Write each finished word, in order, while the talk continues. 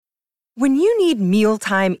When you need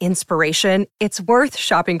mealtime inspiration, it's worth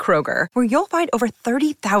shopping Kroger, where you'll find over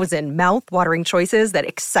 30,000 mouth-watering choices that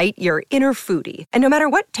excite your inner foodie. And no matter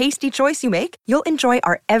what tasty choice you make, you'll enjoy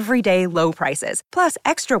our everyday low prices, plus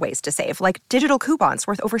extra ways to save, like digital coupons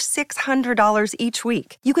worth over $600 each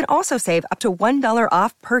week. You can also save up to $1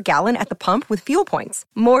 off per gallon at the pump with fuel points.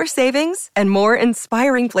 More savings and more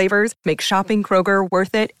inspiring flavors make shopping Kroger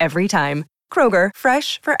worth it every time. Kroger,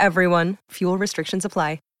 fresh for everyone. Fuel restrictions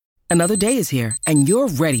apply. Another day is here, and you're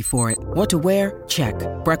ready for it. What to wear? Check.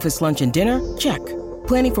 Breakfast, lunch, and dinner? Check.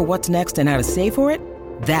 Planning for what's next and how to save for it?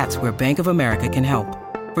 That's where Bank of America can help.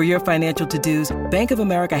 For your financial to-dos, Bank of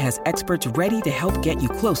America has experts ready to help get you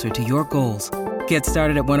closer to your goals. Get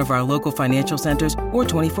started at one of our local financial centers or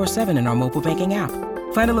 24/7 in our mobile banking app.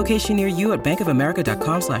 Find a location near you at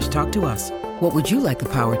bankofamerica.com/talktous. What would you like the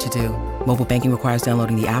power to do? Mobile banking requires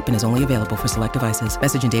downloading the app and is only available for select devices.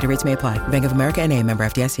 Message and data rates may apply. Bank of America NA, member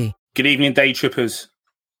FDIC. Good evening, day trippers.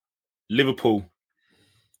 Liverpool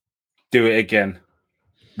do it again.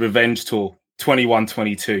 Revenge tour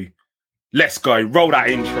 21-22. Let's go. Roll that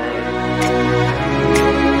intro.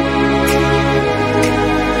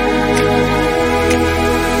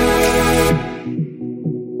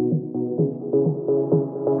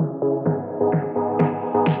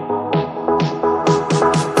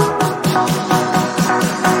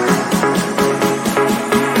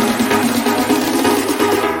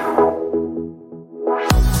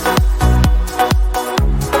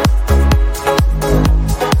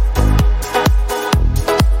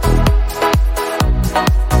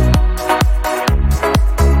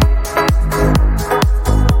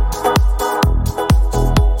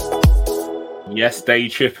 Yes, day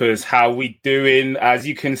trippers, how we doing? As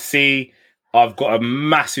you can see, I've got a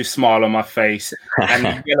massive smile on my face, and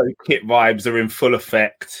the yellow kit vibes are in full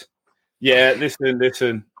effect. Yeah, listen,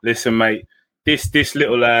 mate. This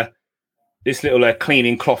little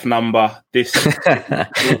cleaning cloth number, this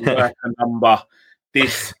number,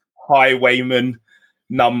 this highwayman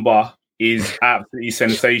number is absolutely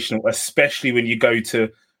sensational, especially when you go to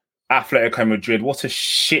Atletico Madrid. What a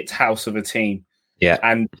shit house of a team. Yeah,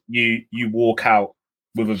 and you walk out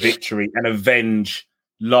with a victory and avenge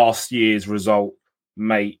last year's result,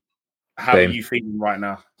 mate. How are you feeling right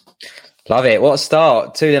now? Love it. What a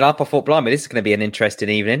start. 2-0 up. I thought, blimey, this is going to be an interesting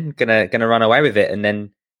evening. Gonna run away with it. And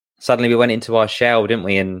then suddenly we went into our shell, didn't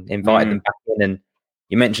we? And invited them back in. And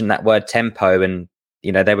you mentioned that word tempo, and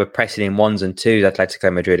you know they were pressing in ones and twos,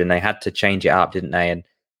 Atletico Madrid, and they had to change it up, didn't they? And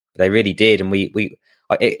they really did. And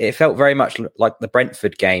it felt very much like the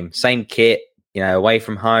Brentford game. Same kit. You know, away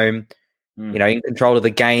from home, you know, in control of the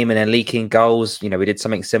game and then leaking goals. You know, we did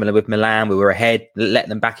something similar with Milan. We were ahead, let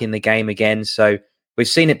them back in the game again. So we've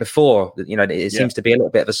seen it before. You know, it seems to be a little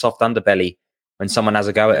bit of a soft underbelly when someone has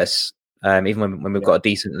a go at us, even when we've got a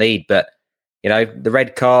decent lead. But, you know, the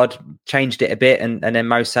red card changed it a bit. And then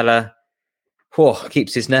Mo Salah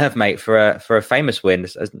keeps his nerve, mate, for a famous win.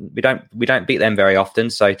 We don't beat them very often.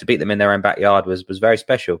 So to beat them in their own backyard was very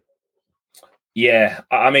special. Yeah,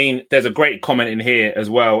 I mean, there's a great comment in here as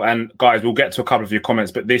well. And guys, we'll get to a couple of your comments,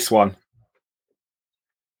 but this one,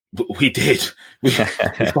 we did.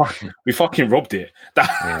 We fucking robbed it.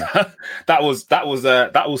 That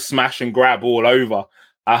was smash and grab all over.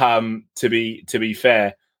 To be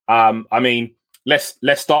fair, I mean, let's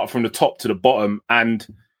start from the top to the bottom, and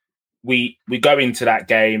we go into that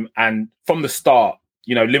game, and from the start,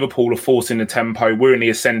 you know, Liverpool are forcing the tempo. We're in the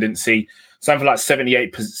ascendancy. Something like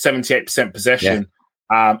 78% possession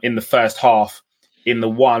in the first half in the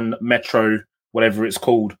one Metro, whatever it's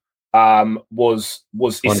called, was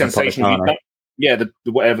sensational. The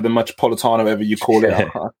Metropolitano, whatever you call it. I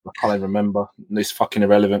can't even remember. It's fucking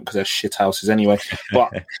irrelevant because they're shit houses anyway.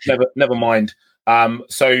 But never mind.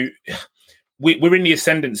 So we're in the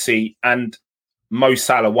ascendancy, and Mo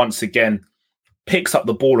Salah once again picks up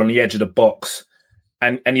the ball on the edge of the box,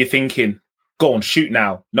 and you're thinking, go on, shoot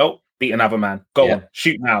now. Nope. Beat another man. Go on,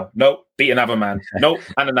 shoot now. Nope, beat another man. Nope,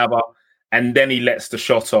 and another. And then he lets the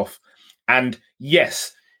shot off. And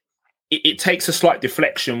yes, it takes a slight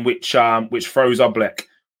deflection, which throws Oblak,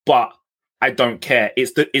 but I don't care.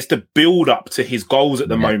 It's the build up to his goals at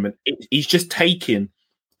the moment. He's just taking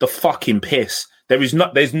the fucking piss. There's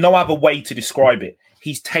no other way to describe it.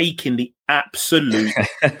 He's taking the absolute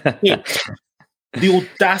piss. The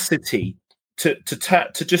audacity to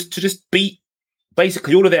just beat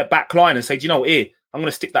basically all of their back line and say, do you know what, here, I'm going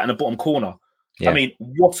to stick that in the bottom corner. Yeah. I mean,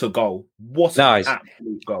 what a goal. What an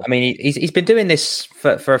absolute goal. I mean, he's been doing this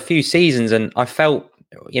for a few seasons, and I felt,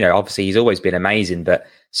 you know, obviously he's always been amazing, but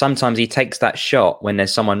sometimes he takes that shot when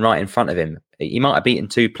there's someone right in front of him. He might have beaten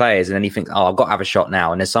two players and then he thinks, oh, I've got to have a shot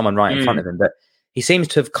now, and there's someone right in front of him. But he seems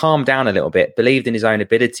to have calmed down a little bit, believed in his own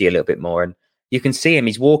ability a little bit more. And you can see him,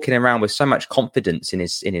 he's walking around with so much confidence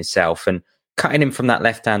in himself and cutting him from that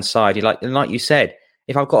left-hand side. Like you said,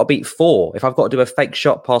 if I've got to beat 4, if I've got to do a fake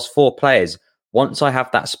shot past 4 players, once I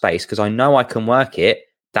have that space, because I know I can work it,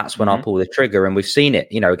 that's when I'll pull the trigger. And we've seen it,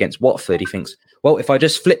 against Watford. He thinks, well, if I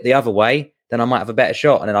just flip the other way, then I might have a better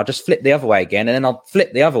shot. And then I'll just flip the other way again. And then I'll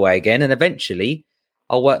flip the other way again. And eventually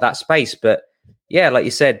I'll work that space. But yeah, like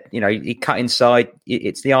you said, he cut inside.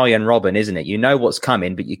 It's the Arjen Robben, isn't it? You know what's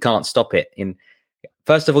coming, but you can't stop it.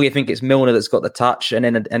 First of all, you think it's Milner that's got the touch. And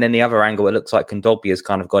then the other angle, it looks like Kondogbia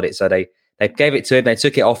kind of got it. So they gave it to him. They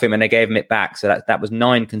took it off him and they gave him it back. So that was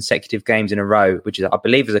 9 consecutive games in a row, which is, I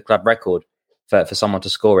believe, is a club record for someone to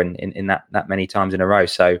score in that many times in a row.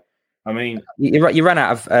 So, I mean, you ran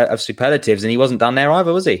out of superlatives, and he wasn't done there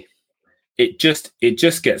either, was he? It just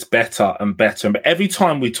gets better and better. And every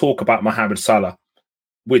time we talk about Mohamed Salah,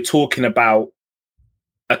 we're talking about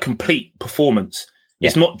a complete performance. Yeah.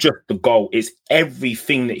 It's not just the goal; it's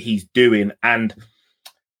everything that he's doing. And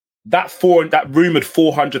that rumoured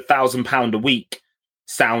 £400,000 a week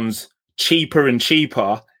sounds cheaper and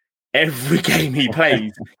cheaper every game he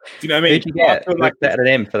plays. Do you know what I mean? Who'd you get? Like better than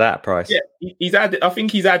him for that price. Yeah, I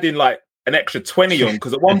think he's adding like an extra 20 on,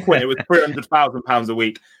 because at one point it was £300,000 a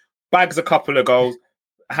week. Bags a couple of goals,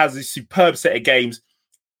 has a superb set of games,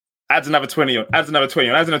 adds another 20 on, adds another 20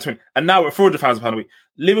 on, adds another 20, and now we're at £400,000 a week.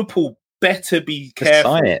 Liverpool better be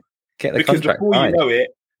careful. Sign it. Get the because contract. Before you know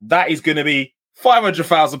it, that is going to be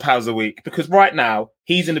 £500,000 a week, because right now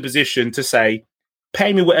he's in a position to say,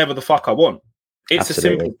 pay me whatever the fuck I want. It's as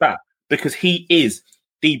simple as that, because he is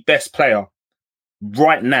the best player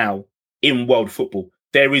right now in world football.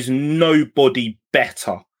 There is nobody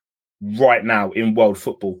better right now in world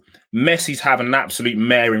football. Messi's having an absolute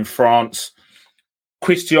mare in France.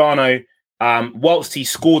 Cristiano, whilst he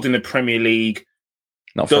scored in the Premier League,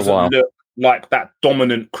 doesn't look like that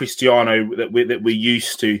dominant Cristiano that we're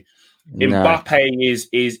used to. No. Mbappe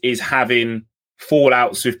is having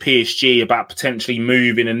fallouts with PSG about potentially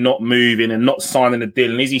moving and not signing a deal.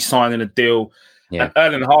 And is he signing a deal? Yeah.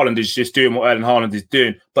 And Erling Haaland is just doing what Erling Haaland is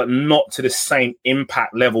doing, but not to the same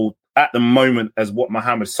impact level at the moment as what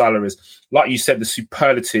Mohamed Salah is. Like you said, the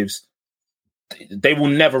superlatives, they will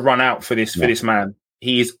never run out for this man.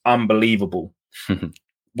 He is unbelievable.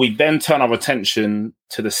 We then turn our attention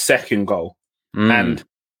to the second goal. And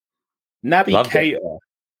Naby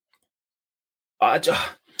Keita,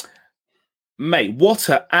 mate, what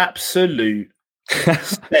an absolute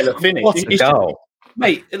stellar finish. What a goal.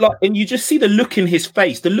 Mate, and you just see the look in his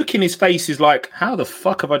face. The look in his face is like, how the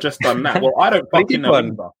fuck have I just done that? Well, I don't fucking know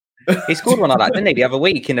either. He scored one like that, didn't he, the other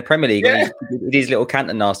week in the Premier League? Yeah. He did his little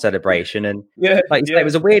Cantona celebration, and like you say, it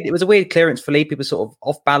was a weird clearance. Felipe was sort of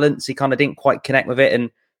off balance. He kind of didn't quite connect with it, and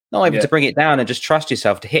not able to bring it down and just trust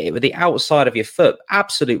yourself to hit it with the outside of your foot.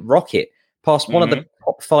 Absolute rocket past one of the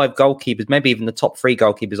top 5 goalkeepers, maybe even the top 3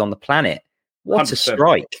 goalkeepers on the planet. What 100%. A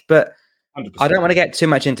strike! But 100%. I don't want to get too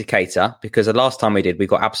much into Keita, because the last time we did, we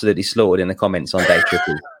got absolutely slaughtered in the comments on Day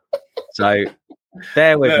Triple. So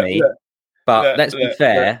bear with me. But let's be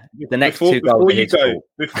fair. The next 2 goals.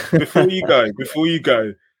 Before you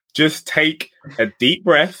go, just take a deep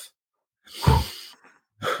breath.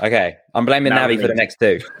 Okay, I'm blaming Naby for the next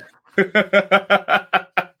 2.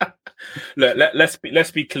 Look,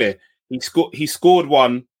 let's be clear. He scored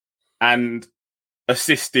 1 and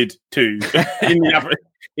assisted 2 in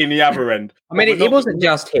the other end. I mean, it wasn't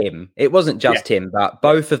just him. It wasn't just him, but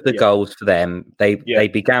both of the goals for them, they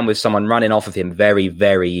began with someone running off of him very,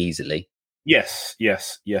 very easily. Yes.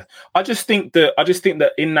 I just think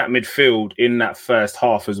that in that midfield, in that first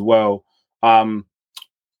half as well,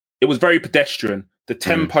 it was very pedestrian. The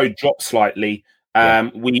tempo dropped slightly.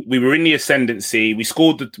 We were in the ascendancy. We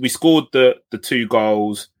scored the 2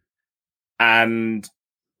 goals, and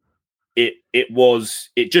it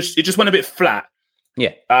just went a bit flat.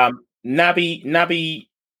 Yeah. Naby,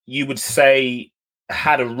 you would say,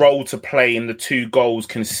 had a role to play in the 2 goals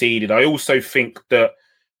conceded. I also think that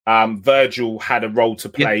Virgil had a role to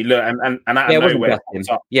play. Look, and out of nowhere,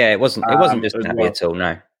 it wasn't just Naby at all.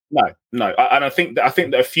 No. And I think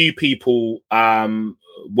that a few people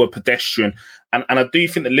were pedestrian, and I do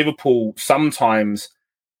think that Liverpool sometimes,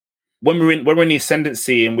 when we're in the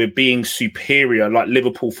ascendancy and we're being superior, like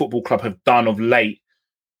Liverpool Football Club have done of late,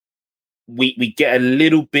 we get a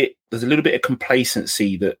little bit. There's a little bit of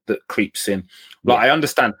complacency that creeps in. Like, I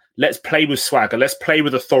understand. Let's play with swagger. Let's play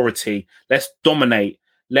with authority. Let's dominate.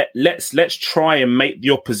 Let's try and make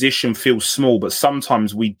the opposition feel small. But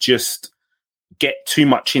sometimes we just get too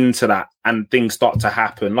much into that, and things start to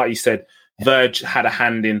happen. Like you said, Verge had a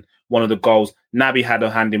hand in one of the goals. Naby had a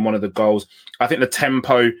hand in one of the goals. I think the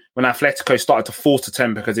tempo, when Atletico started to force the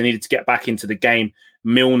tempo because they needed to get back into the game,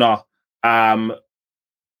 Milner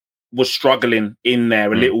was struggling in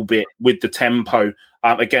there a little bit with the tempo.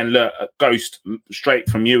 Again, look, Ghost, straight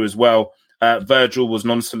from you as well. Virgil was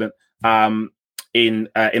nonchalant in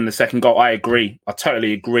the second goal. I agree. I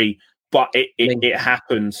totally agree. But it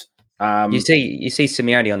happens. You see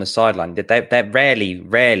Simeone on the sideline. They're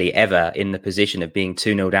rarely ever in the position of being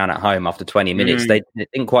 2-0 down at home after 20 minutes. They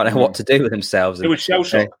didn't quite know what to do with themselves. It was shell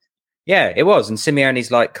shock. Yeah, it was. And Simeone's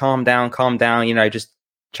like, calm down, just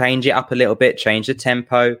change it up a little bit, change the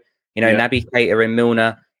tempo. Naby Keita and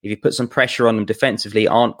Milner, if you put some pressure on them defensively,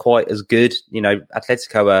 aren't quite as good.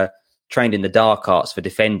 Atletico are trained in the dark arts for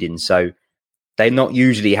defending, so they're not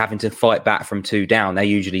usually having to fight back from 2 down. They're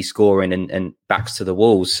usually scoring and backs to the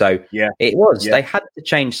walls. So they had to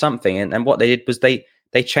change something. And what they did was they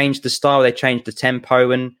changed the style, they changed the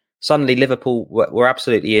tempo, and suddenly Liverpool were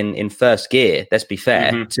absolutely in first gear. Let's be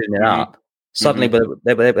fair, 2-0 up. Suddenly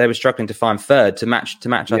they were struggling to find third to match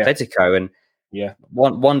Atletico, and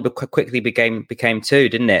one quickly became 2,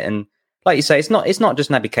 didn't it? And like you say, it's not just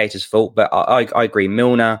Naby Keita's fault, but I agree.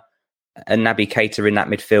 Milner and Naby Keita in that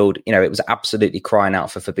midfield, it was absolutely crying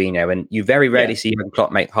out for Fabinho. And you very rarely see Jurgen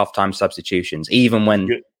Klopp make half-time substitutions, even when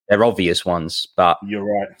they're obvious ones. But you're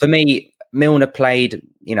right. For me, Milner played,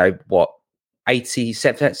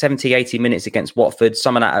 70, 80 minutes against Watford,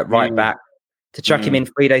 some of that at right back. To chuck him in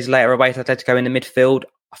 3 days later away to Atletico in the midfield,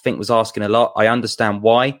 I think was asking a lot. I understand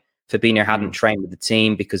why Fabinho hadn't trained with the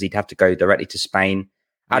team, because he'd have to go directly to Spain.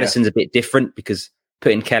 Addison's a bit different because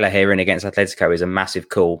putting Kelleher in against Atletico is a massive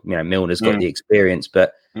call. Milner's got the experience,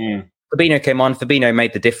 but Fabinho came on. Fabinho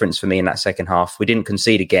made the difference for me in that second half. We didn't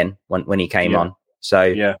concede again when he came on. So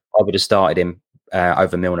I would have started him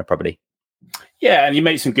over Milner probably. Yeah, and you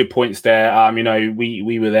made some good points there.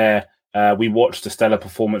 We were there. We watched the stellar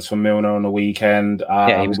performance from Milner on the weekend.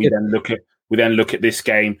 We then look at this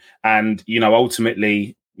game, and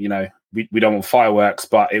ultimately, we don't want fireworks,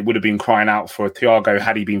 but it would have been crying out for Thiago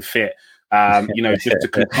had he been fit. Just to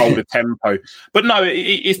control the tempo. But no,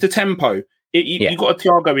 it's the tempo. You've got a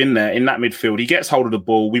Thiago in there in that midfield. He gets hold of the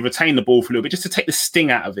ball. We retain the ball for a little bit just to take the sting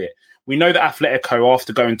out of it. We know that Atletico,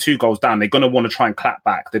 after going 2 goals down, they're going to want to try and clap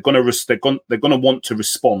back. They're going to want to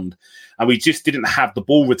respond, and we just didn't have the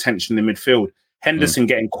ball retention in the midfield. Henderson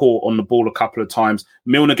getting caught on the ball a couple of times,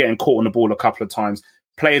 Milner getting caught on the ball a couple of times,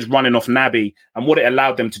 players running off Naby, and what it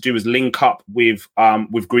allowed them to do is link up with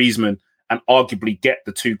Griezmann and arguably get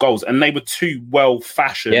the 2 goals. And they were 2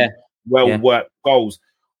 well-fashioned, well-worked goals.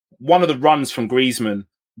 One of the runs from Griezmann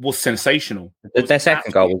was sensational. Their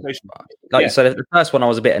second goal was so the first one I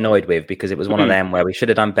was a bit annoyed with, because it was one of them where we should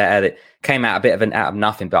have done better. That came out out of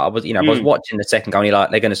nothing. But I was, I was watching the second goal,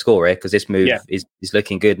 and they're going to score here because this move is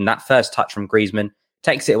looking good. And that first touch from Griezmann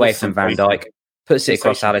takes it away from Van Dijk, puts it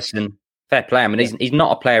across Alisson. Fair play. I mean, he's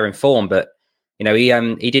not a player in form, but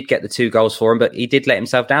he did get the 2 goals for him, but he did let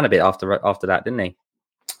himself down a bit after that, didn't he?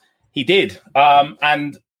 He did.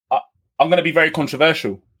 And I'm going to be very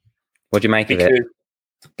controversial. What do you make of it?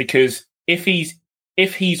 Because if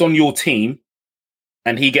he's on your team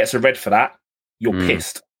and he gets a red for that, you're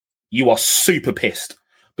pissed. You are super pissed,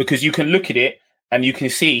 because you can look at it and you can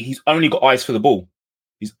see he's only got eyes for the ball.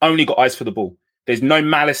 He's only got eyes for the ball. There's no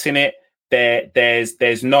malice in it.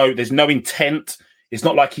 There's no intent. It's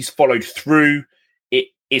not like he's followed through.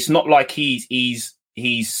 It's not like he's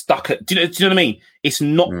stuck at. Do you know what I mean? It's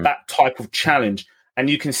not that type of challenge. And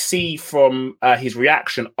you can see from his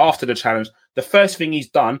reaction after the challenge, the first thing he's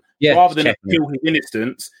done, rather than appeal his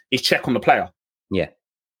innocence, is check on the player. Yeah,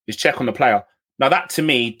 is check on the player. Now that to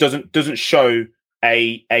me doesn't show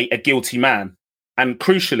a guilty man. And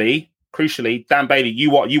crucially, Dan Bailey,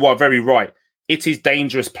 you are very right. It is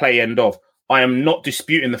dangerous play end of. I am not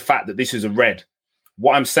disputing the fact that this is a red.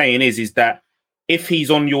 What I'm saying is that if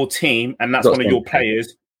he's on your team and that's one of your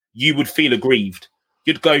players, you would feel aggrieved.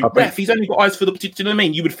 You'd go, ref, he's only got eyes for the... Do you know what I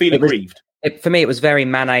mean? You would feel aggrieved. For me, it was very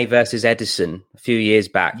Mane versus Edison a few years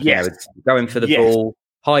back. Yes. Going for the ball,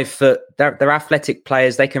 high foot. They're athletic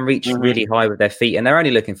players. They can reach really high with their feet, and they're only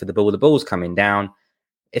looking for the ball. The ball's coming down.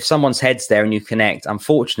 If someone's head's there and you connect,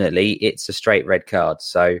 unfortunately, it's a straight red card.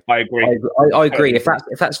 So I agree. I agree. If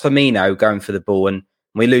that's Firmino going for the ball and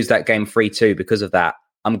we lose that game 3-2 because of that,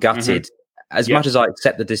 I'm gutted. As much as I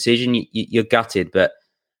accept the decision, you're gutted, but...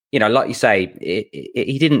 like you say,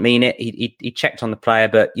 he didn't mean it. He checked on the player,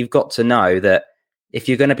 but you've got to know that if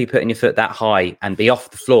you're going to be putting your foot that high and be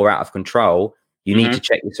off the floor, out of control, you need to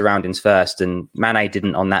check your surroundings first. And Mane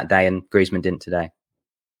didn't on that day, and Griezmann didn't today.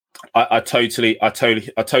 I totally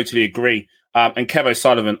agree. And Kev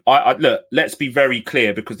O'Sullivan, I look, let's be very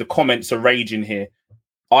clear because the comments are raging here.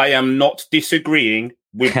 I am not disagreeing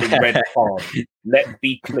with the red card. Let's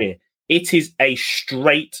be clear. It is a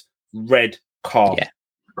straight red card.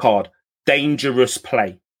 Yeah. Dangerous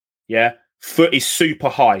play. Yeah. Foot is super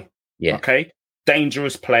high. Yeah. Okay.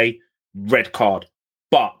 Dangerous play, red card.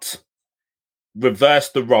 But reverse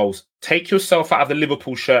the roles. Take yourself out of the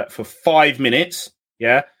Liverpool shirt for 5 minutes.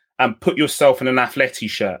 Yeah. And put yourself in an Atleti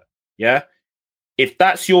shirt. Yeah. If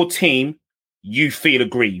that's your team, you feel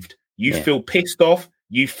aggrieved. You feel pissed off.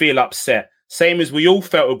 You feel upset. Same as we all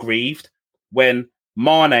felt aggrieved when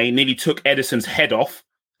Mane nearly took Ederson's head off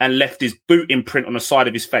and left his boot imprint on the side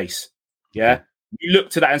of his face. Yeah. You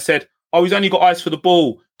looked at that and said, oh, he's only got eyes for the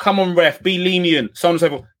ball. Come on, ref, be lenient. So on and so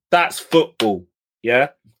forth. That's football. Yeah.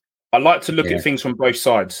 I like to look at things from both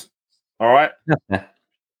sides. All right.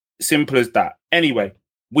 Simple as that. Anyway,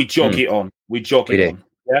 we jog it on. We jog it on.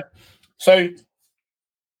 Yeah. So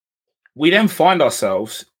we then find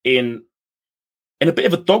ourselves in a bit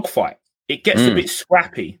of a dogfight. It gets a bit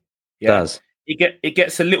scrappy. Yeah? It does. It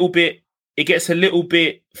gets a little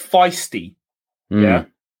bit feisty. Yeah.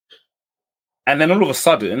 And then all of a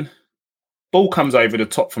sudden, ball comes over the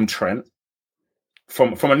top from Trent.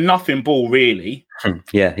 From a nothing ball, really.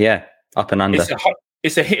 Yeah. Up and under.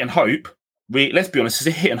 It's a hit and hope. Let's be honest,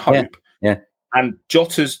 it's a hit and hope. Yeah. And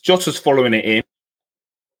Jota's following it in.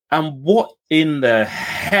 And what in the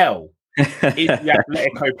hell is the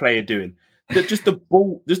Atletico player doing? Just the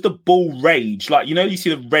ball rage. Like, you know, you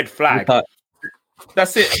see the red flag.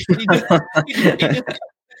 That's it.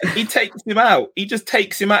 He takes him out. He just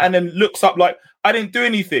takes him out and then looks up like, I didn't do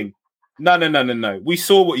anything. No. We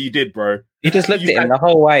saw what you did, bro. He just looked at him the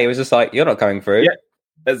whole way. It was just like, you're not going through. Yeah,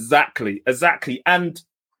 exactly. And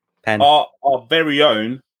our very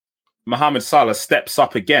own Mohamed Salah steps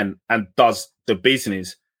up again and does the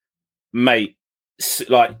business. Mate,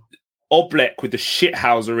 like Oblak with the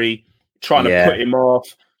shithousery, trying to put him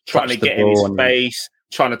off, trying to get in his face,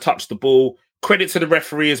 trying to touch the ball. Credit to the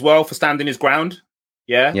referee as well for standing his ground.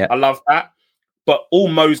 Yeah. I love that. But all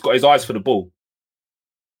Mo's got his eyes for the ball.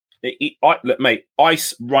 Look, mate,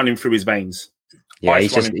 ice running through his veins. Yeah,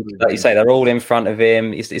 he's just, like you say, they're all in front of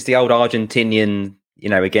him. It's the old Argentinian, you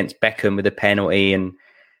know, against Beckham with the penalty in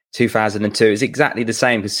 2002. It's exactly the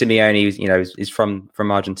same because Simeone, you know, is from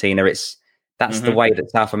Argentina. That's the way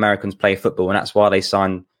that South Americans play football, and that's why they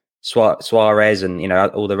signed Suarez and, you know,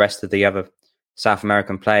 all the rest of the other South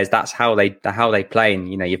American players. That's how they play.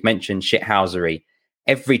 And, you know, you've mentioned shithousery.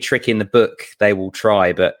 Every trick in the book they will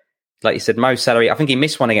try, but like you said, Mo Salah, I think he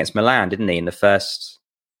missed one against Milan, didn't he, in the first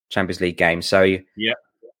Champions League game? So, you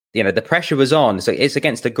know, the pressure was on. So it's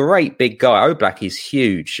against a great big guy. Oblak is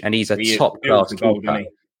huge, and he's a top-class keeper.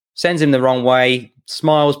 Sends him the wrong way,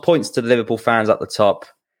 smiles, points to the Liverpool fans at the top.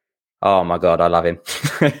 Oh, my God, I love him.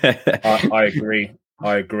 I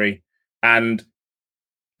agree. And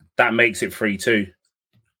that makes it 3-2.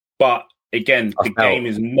 But, again, the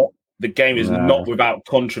game is not without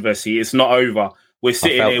controversy. It's not over. We're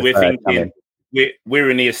sitting here. We're thinking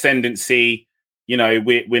we're in the ascendancy. You know,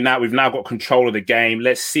 we've now got control of the game.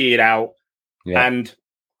 Let's see it out. Yeah. And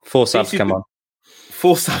 4 subs come on.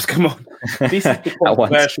 4 subs come on. This is the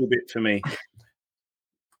controversial bit for me.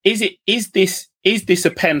 Is this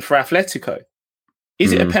a pen for Atletico?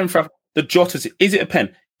 Is it a pen for the Jotas? Is it a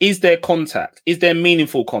pen? Is there contact? Is there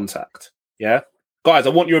meaningful contact? Yeah, guys, I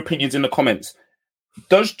want your opinions in the comments.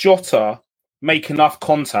 Does Jota make enough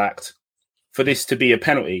contact for this to be a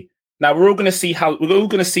penalty? Now we're all going to see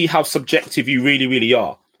how subjective you really, really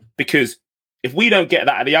are. Because if we don't get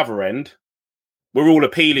that at the other end, we're all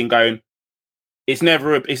appealing, going, it's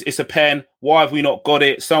a pen. Why have we not got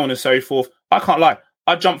it? So on and so forth. I can't lie.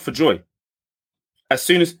 I jumped for joy as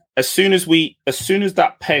soon as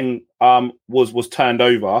that pen was turned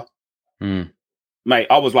over. Mate,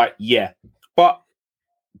 I was like, yeah. But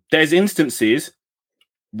there's instances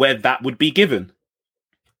where that would be given.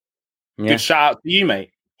 Yeah. Good shout out to you,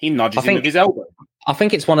 mate. He nudges him with his elbow. I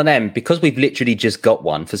think it's one of them, because we've literally just got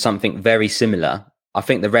one for something very similar. I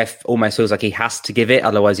think the ref almost feels like he has to give it,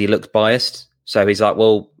 otherwise he looks biased. So he's like,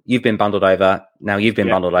 well, you've been bundled over. Now you've been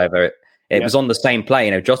bundled over. It was on the same play.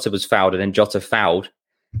 You know, Jota was fouled, and then Jota fouled,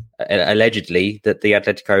 allegedly, that the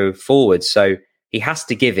Atletico forward. So he has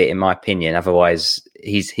to give it, in my opinion. Otherwise,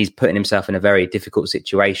 he's putting himself in a very difficult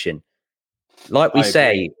situation. Like we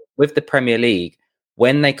say, with the Premier League,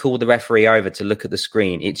 when they call the referee over to look at the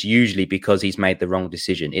screen, it's usually because he's made the wrong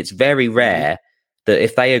decision. It's very rare that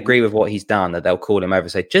if they agree with what he's done, that they'll call him over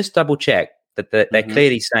and say, just double check. That they're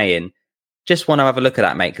clearly saying, just want to have a look at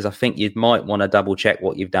that, mate, because I think you might want to double check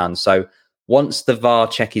what you've done. So once the VAR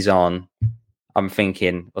check is on, I'm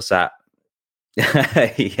thinking, what's that?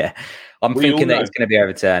 Yeah, I'm thinking that it's going to be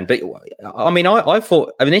overturned. But I mean, I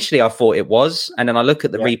thought initially it was, and then I look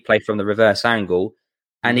at the replay from the reverse angle,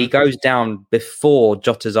 and he goes down before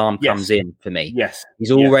Jota's arm comes in. For me,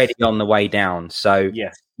 he's already on the way down. So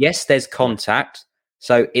yes, there's contact.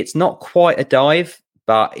 So it's not quite a dive,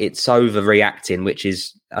 but it's overreacting, which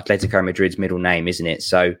is Atletico Madrid's middle name, isn't it?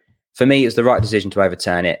 So for me, it's the right decision to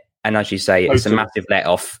overturn it. And as you say, it's a massive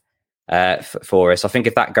let-off for us. I think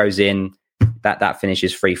if that goes in, that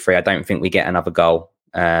finishes 3-3. I don't think we get another goal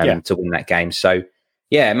to win that game. So,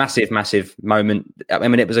 yeah, massive moment. I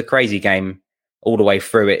mean, it was a crazy game all the way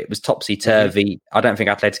through it. It was topsy-turvy. Mm-hmm. I don't think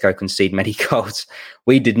Atletico conceded many goals.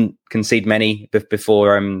 We didn't concede many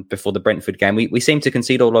before the Brentford game. We seemed to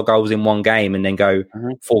concede all our goals in one game and then go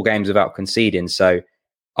 4 games without conceding. So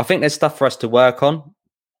I think there's stuff for us to work on.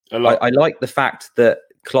 I like the fact that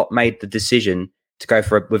Klopp made the decision to go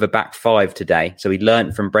with a back 5 today. So he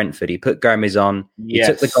learnt from Brentford. He put Gomez on. He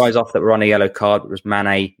took the guys off that were on a yellow card, which was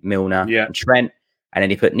Mane, Milner, and Trent. And then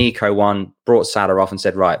he put Nico on, brought Salah off and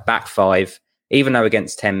said, right, back 5, even though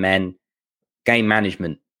against 10 men, game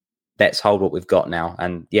management, let's hold what we've got now.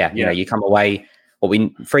 And you know, you come away,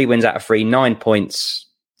 3 wins out of 3, 9 points.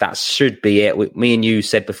 That should be it. Me and you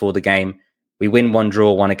said before the game, we win 1,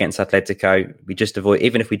 draw 1 against Atletico. We just avoid,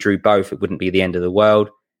 even if we drew both, it wouldn't be the end of the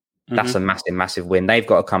world. That's a massive win. They've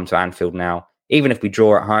got to come to Anfield now. Even if we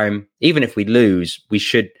draw at home, even if we lose, we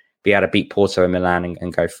should be able to beat Porto and Milan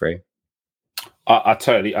and go through. I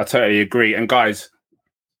totally agree. And guys,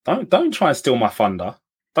 don't try and steal my thunder.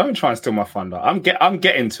 Don't try and steal my thunder. I'm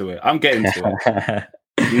getting to it.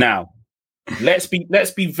 Now, let's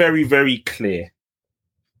be very, very clear.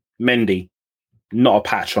 Mendy, not a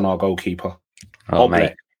patch on our goalkeeper.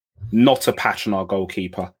 Oblak, not a patch on our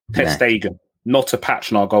goalkeeper. Ter Stegen, not a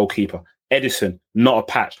patch on our goalkeeper. Edison, not a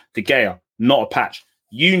patch. De Gea, not a patch.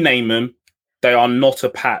 You name them, they are not a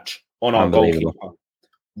patch on our goalkeeper.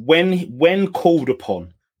 When called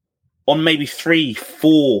upon on maybe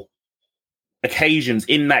 3-4 occasions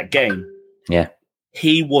in that game,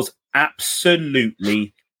 he was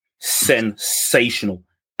absolutely sensational.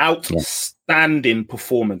 Outstanding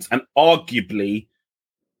performance and arguably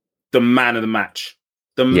the man of the match.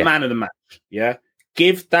 Man of the match. Yeah.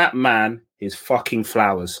 Give that man his fucking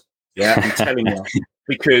flowers. Yeah. I'm telling you.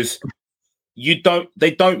 Because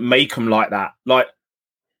they don't make them like that. Like,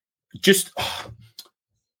 just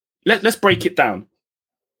let's break it down.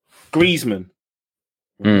 Griezmann,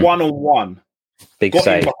 1-on-1. Big got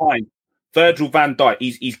save. him behind. Virgil van Dijk.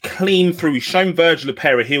 He's clean through. He's shown Virgil a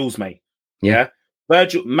pair of heels, mate. Yeah.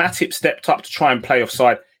 Matip stepped up to try and play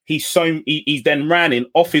offside. He's then ran in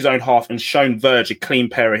off his own half and shown Virgil a clean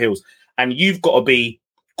pair of heels. And you've got to be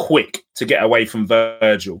quick to get away from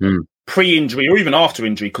Virgil. Pre-injury or even after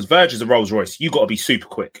injury, because Virgil's a Rolls Royce. You've got to be super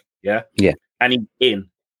quick. Yeah. Yeah. And he's in,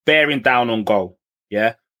 bearing down on goal.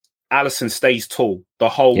 Yeah. Alisson stays tall the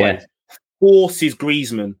whole way. Forces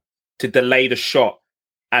Griezmann to delay the shot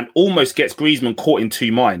and almost gets Griezmann caught in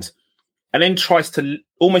 2 minds. And then tries to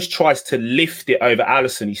lift it over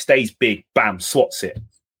Alisson. He stays big, bam, swats it.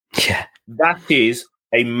 Yeah. That is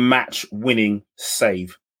a match-winning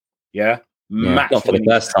save. Yeah? Not for the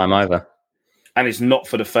first time either. And it's not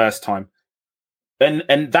for the first time.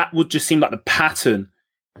 And that would just seem like the pattern.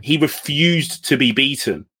 He refused to be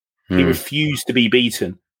beaten. He refused to be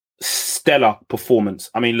beaten. Stellar performance.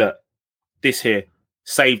 I mean, look, this here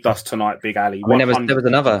saved us tonight, Big Ali. I mean, there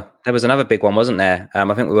was another big one, wasn't there? I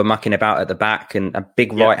think we were mucking about at the back and a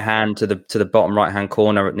big right hand to the bottom right hand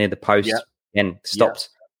corner near the post and stopped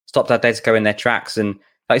Atletico in their tracks. And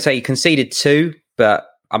like I say, he conceded 2, but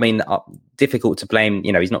I mean, difficult to blame.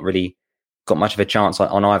 You know, he's not really got much of a chance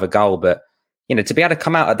on either goal. But you know, to be able to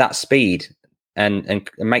come out at that speed and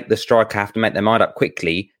make the striker have to make their mind up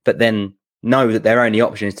quickly, but then know that their only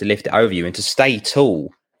option is to lift it over you and to stay tall.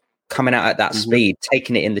 Coming out at that speed,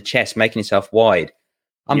 taking it in the chest, making himself wide,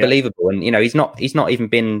 unbelievable. And you know, he's not even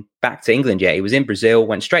been back to England yet. He was in Brazil,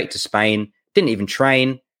 went straight to Spain, didn't even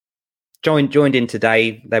train. Joined in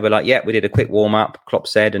today. They were like, "Yeah, we did a quick warm up." Klopp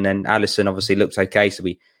said, and then Alisson obviously looked okay, so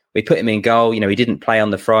we put him in goal. You know, he didn't play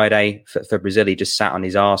on the Friday for Brazil. He just sat on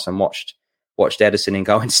his arse and watched Edison in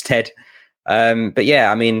goal instead. But yeah,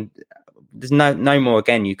 I mean, there's no more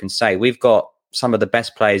again you can say. We've got some of the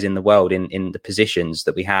best players in the world in the positions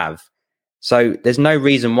that we have. So there's no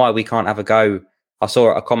reason why we can't have a go. I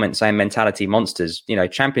saw a comment saying mentality monsters, you know,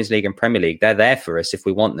 Champions League and Premier League, they're there for us if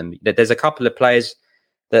we want them. There's a couple of players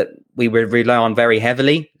that we would rely on very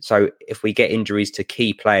heavily. So if we get injuries to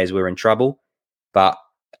key players, we're in trouble. But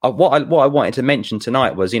what I wanted to mention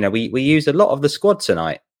tonight was, you know, we used a lot of the squad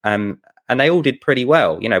tonight and they all did pretty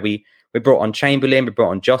well. You know, we We brought on Chamberlain, we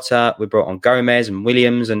brought on Jota, we brought on Gomez and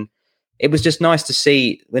Williams, and it was just nice to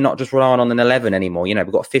see we're not just relying on an 11 anymore. You know,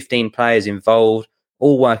 we've got 15 players involved,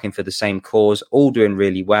 all working for the same cause, all doing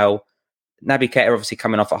really well. Naby Keita obviously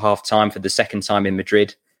coming off at half time for the second time in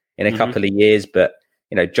Madrid in a couple of years, but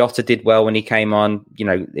you know, Jota did well when he came on. You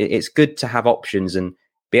know, it's good to have options and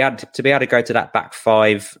be able to go to that back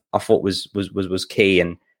five. I thought was key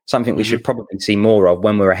and something we should probably see more of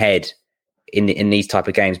when we're ahead in these type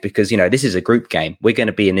of games, because you know this is a group game. We're going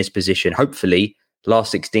to be in this position, hopefully,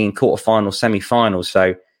 last 16, quarterfinals, semi-finals.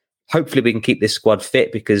 So hopefully we can keep this squad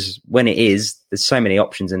fit, because when it is, there's so many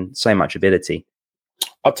options and so much ability.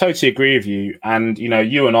 I totally agree with you, and you know,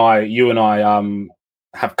 you and I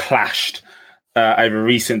have clashed over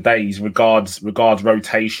recent days regards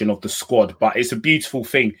rotation of the squad, but it's a beautiful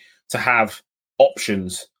thing to have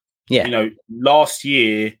options. Yeah, you know, last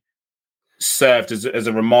year served as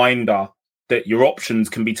a reminder that your options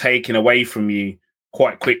can be taken away from you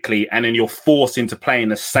quite quickly, and then you're forced into playing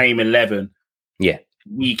the same 11. Yeah,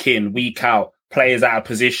 week in, week out, players out of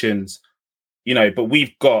positions. You know, but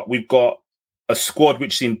we've got a squad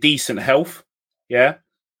which is in decent health. Yeah.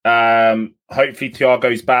 Hopefully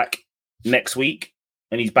Thiago's back next week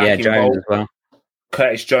and he's back in Jones as well.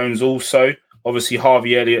 Curtis Jones also. Obviously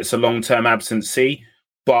Harvey Elliott's a long-term absentee,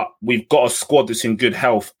 but we've got a squad that's in good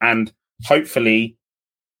health, and hopefully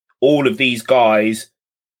all of these guys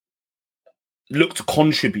look to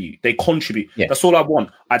contribute. They contribute. Yeah. That's all I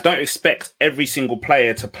want. I don't expect every single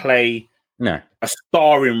player to play a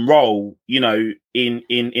starring role, you know,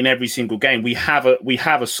 in every single game. We have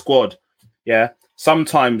a squad. Yeah.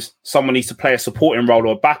 Sometimes someone needs to play a supporting role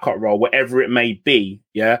or a backup role, whatever it may be.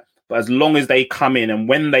 Yeah. But as long as they come in, and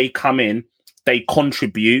when they come in, they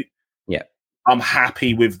contribute. Yeah. I'm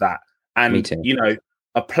happy with that. And, you know,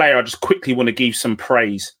 a player I just quickly want to give some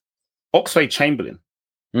praise. Oxlade-Chamberlain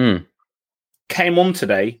came on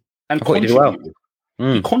today and contributed.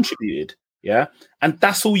 He contributed. Yeah. And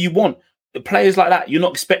that's all you want. The players like that, you're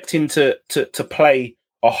not expecting to play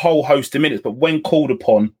a whole host of minutes, but when called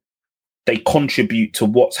upon, they contribute to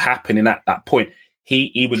what's happening at that point.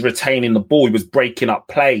 He was retaining the ball. He was breaking up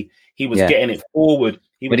play. He was getting it forward.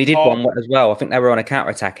 But he did one as well. I think they were on a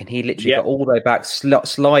counter-attack and he literally got all the way back,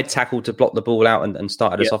 slide tackle to block the ball out and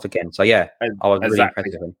started us off again. So, I was really impressed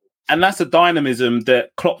with him. And that's a dynamism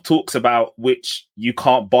that Klopp talks about, which you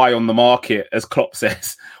can't buy on the market, as Klopp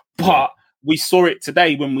says. But we saw it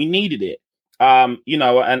today when we needed it. You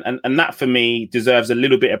know, and that for me deserves a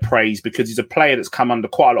little bit of praise, because he's a player that's come under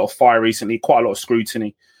quite a lot of fire recently, quite a lot of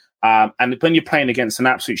scrutiny. And when you're playing against an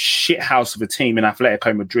absolute shithouse of a team in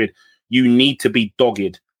Atletico Madrid, you need to be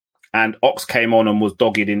dogged. And Ox came on and was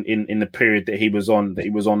dogged in the period that he was on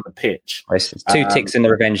the pitch. It's two ticks in the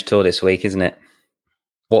revenge tour this week, isn't it?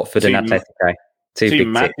 Watford and Atletico. Two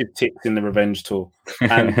massive ticks in the revenge tour.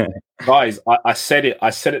 And guys, I said it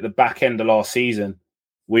at the back end of last season.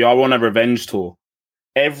 We are on a revenge tour.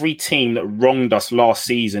 Every team that wronged us last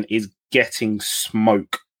season is getting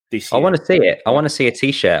smoke this year. I want to see it. I want to see a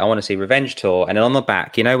T-shirt. I want to see revenge tour. And then on the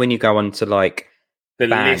back, you know, when you go on to like the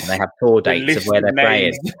list, they have tour dates of where they're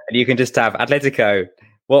playing. And you can just have Atletico,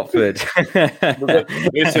 Watford.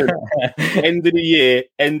 Listen, end of the year,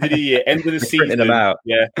 end of the season. Them out.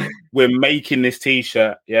 Yeah, we're making this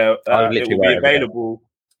T-shirt. Yeah, it will be available.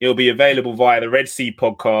 It'll be available via the Red Sea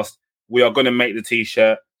podcast. We are going to make the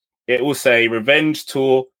T-shirt. It will say Revenge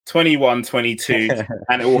Tour 21-22,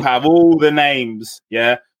 and it will have all the names,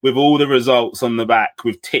 with all the results on the back,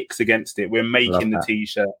 with ticks against it. We're making the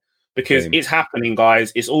T-shirt because it's happening,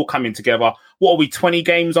 guys. It's all coming together. What are we, 20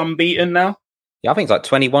 games unbeaten now? Yeah, I think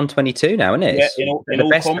it's like 21-22 now, isn't it? Yeah,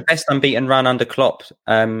 the best unbeaten run under Klopp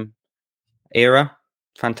era.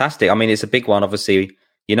 Fantastic. I mean, it's a big one, obviously.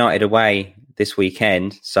 United away this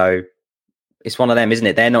weekend, so it's one of them, isn't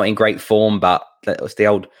it? They're not in great form, but it's the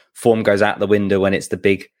old form goes out the window when it's the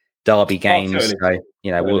big derby games. Totally. So,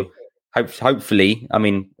 you know, we'll hopefully, I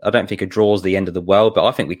mean, I don't think a draw's the end of the world, but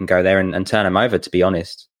I think we can go there and turn them over, to be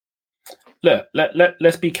honest. Look,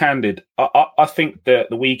 let's be candid. I think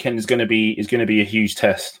that the weekend is going to be a huge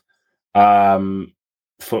test for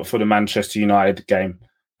the Manchester United game.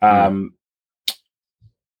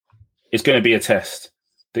 It's going to be a test.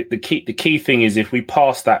 The key thing is, if we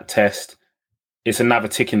pass that test, it's another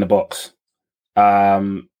tick in the box.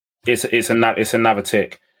 It's another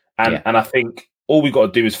tick, and I think all we've got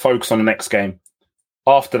to do is focus on the next game.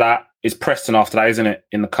 After that is Preston. After that, isn't it,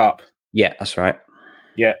 in the cup? Yeah, that's right.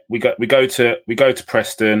 Yeah, we go to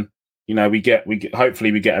Preston. You know,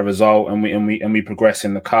 hopefully we get a result, and we progress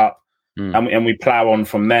in the cup, and we plow on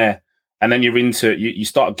from there. And then you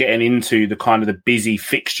start getting into the kind of the busy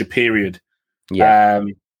fixture period. Yeah.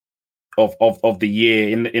 of the year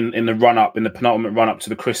in the run up, in the penultimate run up to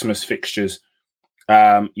the Christmas fixtures.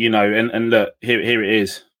 And look, here it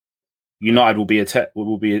is. United will be a test.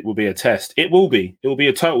 Will be a test. It will be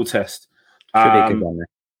a total test. Should be a good one.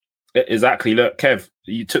 Exactly. Look, Kev,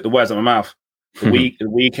 you took the words out of my mouth. The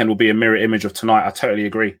weekend will be a mirror image of tonight. I totally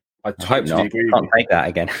agree. I hope not. Agree Can't take that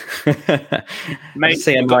again. Mate,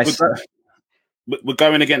 we're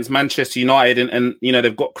going against Manchester United, and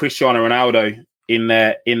they've got Cristiano Ronaldo in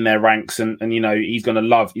their ranks, and he's gonna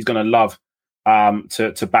love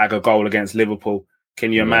to bag a goal against Liverpool.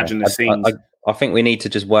 Can you imagine the scenes? I think we need to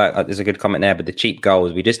just work. There's a good comment there, but the cheap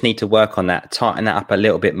goals, we just need to work on that, tighten that up a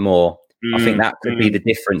little bit more. I think that could be the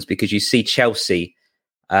difference, because you see Chelsea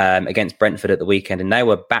against Brentford at the weekend, and they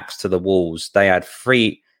were backs to the walls. They had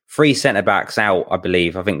three centre backs out, I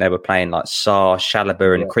believe. I think they were playing like Sarr,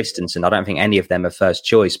 Chalobah, and Christensen. I don't think any of them are first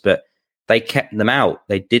choice, but they kept them out.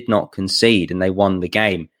 They did not concede, and they won the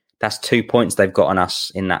game. That's 2 points they've got on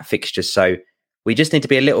us in that fixture. So we just need to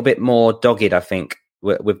be a little bit more dogged, I think,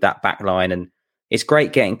 with that back line. And it's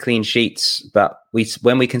great getting clean sheets, but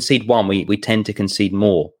when we concede one, we tend to concede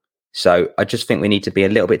more. So I just think we need to be a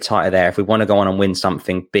little bit tighter there. If we want to go on and win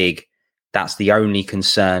something big, that's the only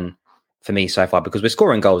concern for me so far, because we're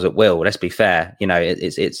scoring goals at will. Let's be fair.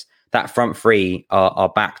 It's that front three are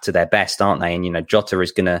back to their best, aren't they? And, Jota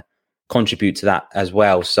is going to contribute to that as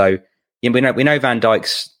well. So we know Van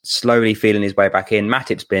Dijk's slowly feeling his way back in.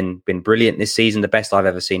 Matip's been brilliant this season, the best I've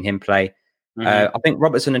ever seen him play. I think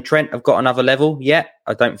Robertson and Trent have got another level yet.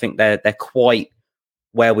 I don't think they're quite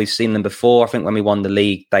where we've seen them before. I think when we won the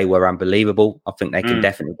league, they were unbelievable. I think they can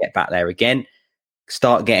definitely get back there again,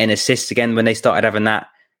 start getting assists again when they started having that,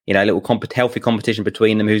 little healthy competition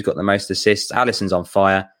between them. Who's got the most assists? Alisson's on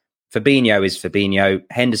fire. Fabinho is Fabinho.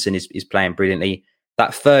 Henderson is playing brilliantly.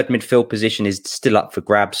 That third midfield position is still up for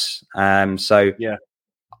grabs. So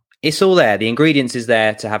it's all there. The ingredients is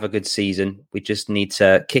there to have a good season. We just need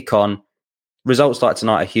to kick on. Results like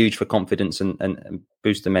tonight are huge for confidence and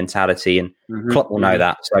boost the mentality, and Klopp will know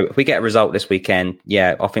that. So if we get a result this weekend,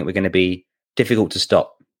 I think we're going to be difficult to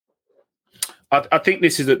stop. I think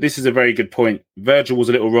this is a very good point. Virgil was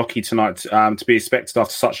a little rocky tonight to be expected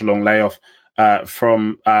after such a long layoff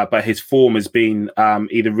but his form has been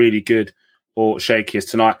either really good or shaky as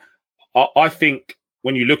tonight. I think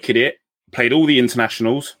when you look at it, played all the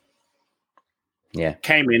internationals,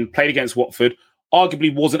 came in, played against Watford.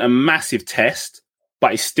 Arguably wasn't a massive test,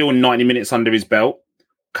 but he's still 90 minutes under his belt.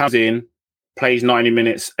 Comes in, plays 90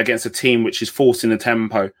 minutes against a team which is forcing the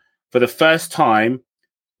tempo. For the first time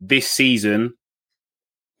this season,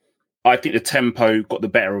 I think the tempo got the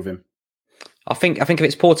better of him. I think if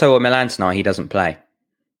it's Porto or Milan tonight, he doesn't play.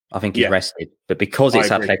 I think he's rested. But because it's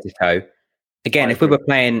Atletico, again, if we were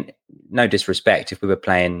playing, no disrespect, if we were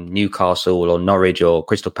playing Newcastle or Norwich or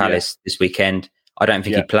Crystal Palace this weekend, I don't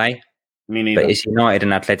think he'd play. Me neither. But it's United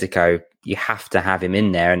and Atletico, you have to have him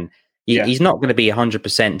in there. And he's not going to be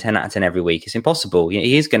 100%, 10 out of 10 every week. It's impossible.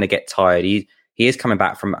 He is going to get tired. He is coming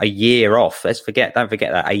back from a year off. Don't forget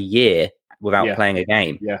that, a year without playing a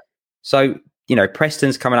game. Yeah. So,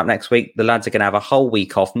 Preston's coming up next week. The lads are going to have a whole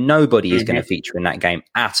week off. Nobody is going to feature in that game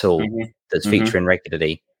at all that's featuring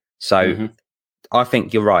regularly. So I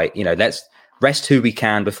think you're right. Let's rest who we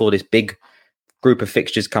can before this big group of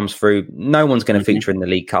fixtures comes through. No one's going to feature in the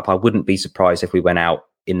League Cup. I wouldn't be surprised if we went out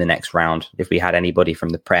in the next round, if we had anybody from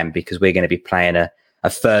the Prem, because we're going to be playing a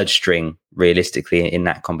third string realistically in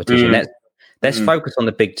that competition. Let's focus on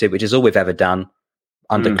the big two, which is all we've ever done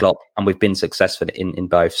under Klopp, and we've been successful in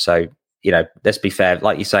both. So, let's be fair.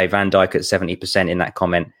 Like you say, Van Dijk at 70% in that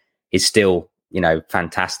comment is still,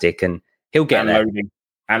 fantastic, and he'll get there.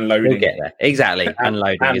 Unloading. He'll get there. Exactly.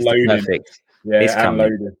 Unloading is perfect. Yeah, it's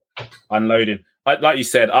unloading. Like you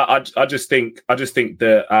said, I just think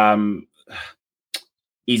that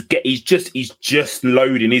he's just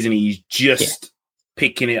loading, isn't he? He's just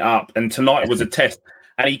picking it up. And tonight was a test,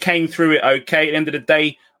 and he came through it okay. At the end of the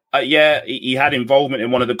day, he had involvement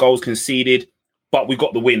in one of the goals conceded, but we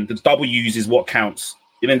got the win. The W's is what counts.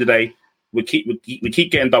 At the end of the day, we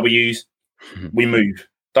keep getting W's. We move.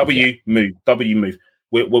 Move.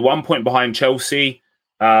 We're 1 point behind Chelsea.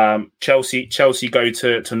 Chelsea go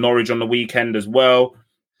to Norwich on the weekend as well.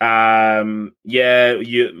 What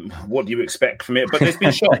do you expect from it? But there's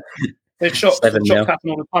been shots. There's shots happen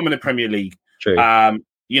all the time in the Premier League. True.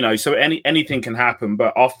 So anything can happen.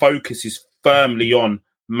 But our focus is firmly on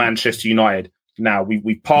Manchester United. Now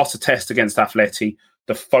we passed the test against Atleti.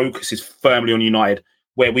 The focus is firmly on United,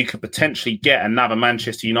 where we could potentially get another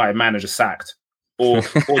Manchester United manager sacked. Or do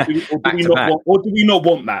we not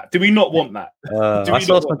want that? Do we not want that? I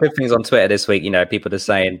saw some good things on Twitter this week. People are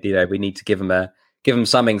saying, we need to give him a give him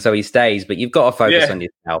something so he stays. But you've got to focus on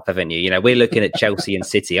yourself, haven't you? You know, we're looking at Chelsea and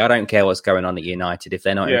City. I don't care what's going on at United if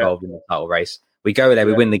they're not involved in the title race. We go there,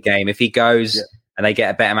 we win the game. If he goes and they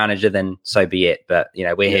get a better manager, then so be it. But, you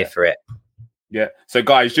know, we're here for it. Yeah. So,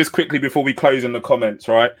 guys, just quickly before we close in the comments,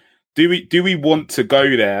 right? Do we want to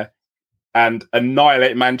go there and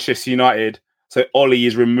annihilate Manchester United so Ollie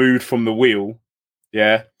is removed from the wheel?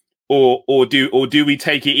 Yeah. Or do we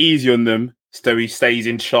take it easy on them so he stays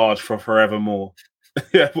in charge for forevermore?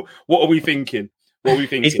 What are we thinking?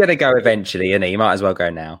 He's going to go eventually, isn't he? He might as well go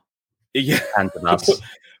now. Yeah.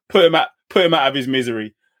 Put him out of his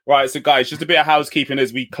misery. Right. So, guys, just a bit of housekeeping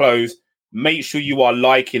as we close. Make sure you are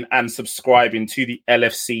liking and subscribing to the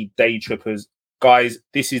LFC Day Trippers. Guys,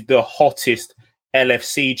 this is the hottest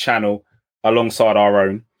LFC channel alongside our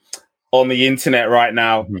own on the internet right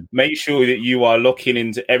now. Make sure that you are looking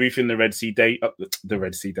into everything the LFC Day.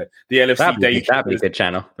 That'd be a good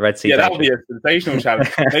channel. The Red Sea. Yeah, that would be a sensational channel.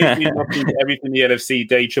 Make sure you look into everything the LFC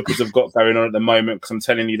Day Trippers have got going on at the moment, because I'm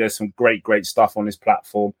telling you, there's some great stuff on this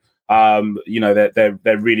platform. You know,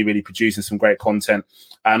 they're really, really producing some great content,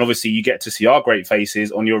 and obviously you get to see our great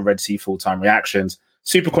faces on your Red Sea full-time reactions.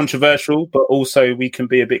 Super controversial, but also we can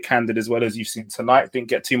be a bit candid as well, as you've seen tonight. Didn't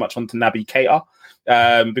get too much onto Naby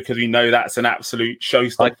Keita because we know that's an absolute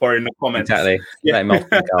showstopper in the comments. Exactly.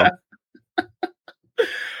 Yeah.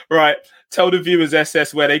 Right. Tell the viewers,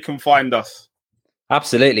 SS, where they can find us.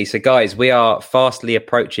 Absolutely. So, guys, we are fastly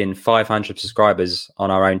approaching 500 subscribers on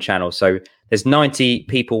our own channel. So there's 90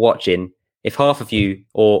 people watching. If half of you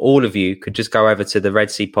or all of you could just go over to the Red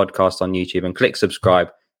Sea podcast on YouTube and click subscribe,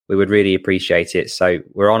 we would really appreciate it. So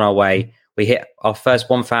we're on our way. We hit our first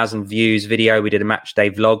 1,000 views video. We did a match day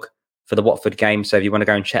vlog for the Watford game. So if you want to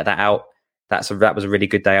go and check that out, that was a really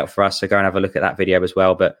good day out for us. So go and have a look at that video as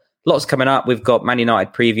well. But lots coming up. We've got Man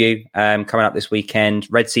United preview coming up this weekend.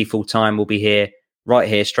 Red Sea Full Time will be here, right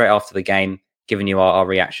here, straight after the game, giving you our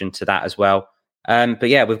reaction to that as well. But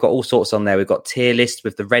yeah, we've got all sorts on there. We've got tier lists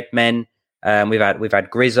with the Red Men. We've had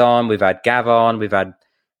Grizz on, we've had Gav on, we've had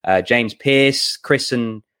James Pearce, Chris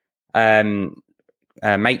and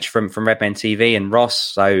Mate from Redmen TV and Ross.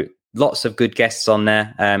 So lots of good guests on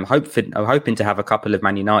there. I'm hoping to have a couple of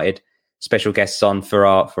Man United special guests on for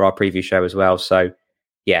our preview show as well. So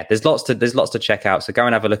yeah, there's lots to check out. So go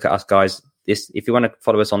and have a look at us, guys. If you want to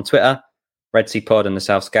follow us on Twitter, Red Sea Pod and the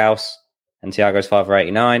South Scouse and Tiago's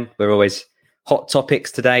 589. We're always hot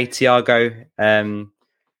topics today. Tiago,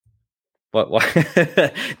 what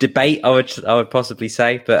debate I would possibly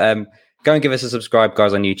say, but go and give us a subscribe,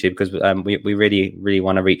 guys, on YouTube, because we really, really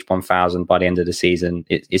want to reach 1,000 by the end of the season.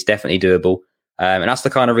 It's definitely doable. And that's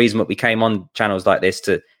the kind of reason that we came on channels like this,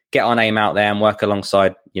 to get our name out there and work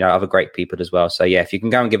alongside, you know, other great people as well. So yeah, if you can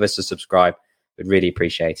go and give us a subscribe, we'd really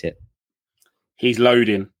appreciate it. He's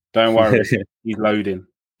loading. Don't worry. He's loading.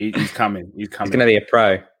 He's coming. He's going to be a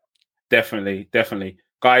pro. Definitely.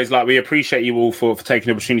 Guys, we appreciate you all for taking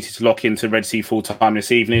the opportunity to lock into Red Sea Full Time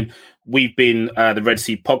this evening. We've been the Red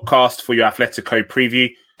Sea podcast for your Atletico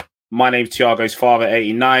preview. My name's Tiago's Father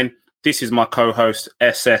 89. This is my co-host,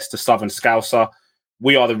 SS, the Southern Scouser.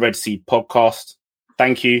 We are the Red Sea podcast.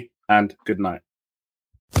 Thank you and good night.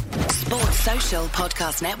 Sports Social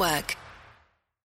Podcast Network.